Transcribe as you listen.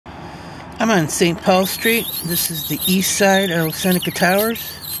I'm on St. Paul Street. This is the east side of Seneca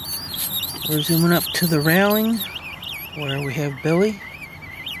Towers. We're zooming up to the railing where we have Billie.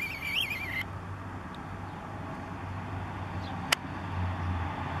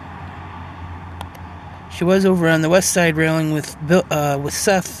 She was over on the west side railing with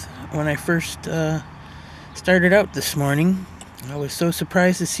Seth when I first started out this morning. I was so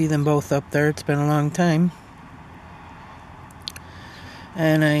surprised to see them both up there. It's been a long time.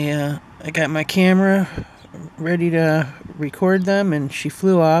 And I got my camera ready to record them, and she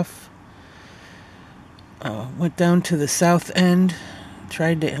flew off. Went down to the south end,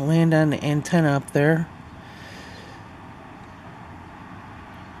 tried to land on the antenna up there.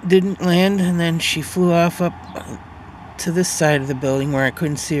 Didn't land, and then she flew off up to this side of the building where I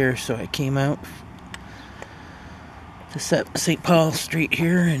couldn't see her, so I came out to St. Paul Street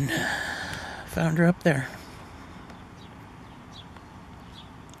here and found her up there.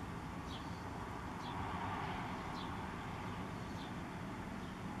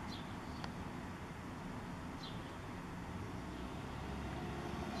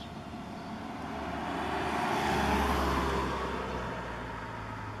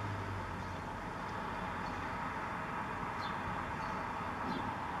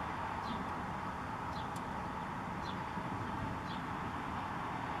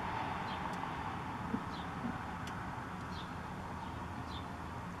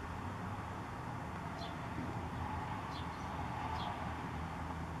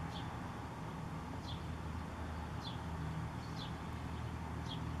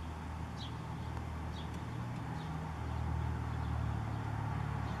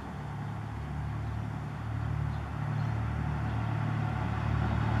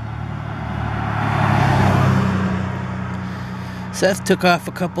 Seth took off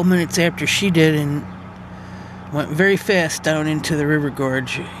a couple minutes after she did and went very fast down into the river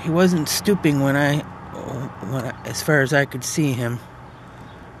gorge. He wasn't stooping as far as I could see him,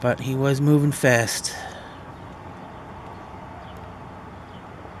 but he was moving fast.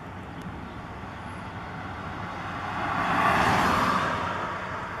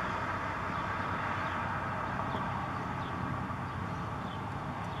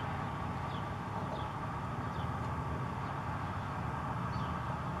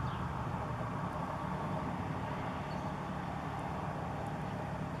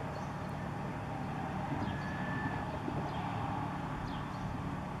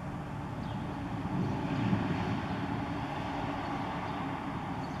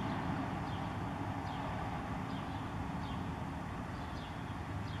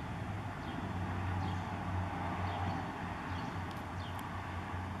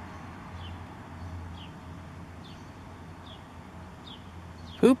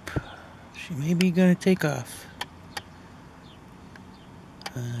 Oop, she may be going to take off.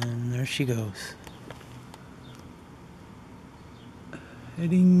 And there she goes.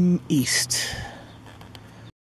 Heading east.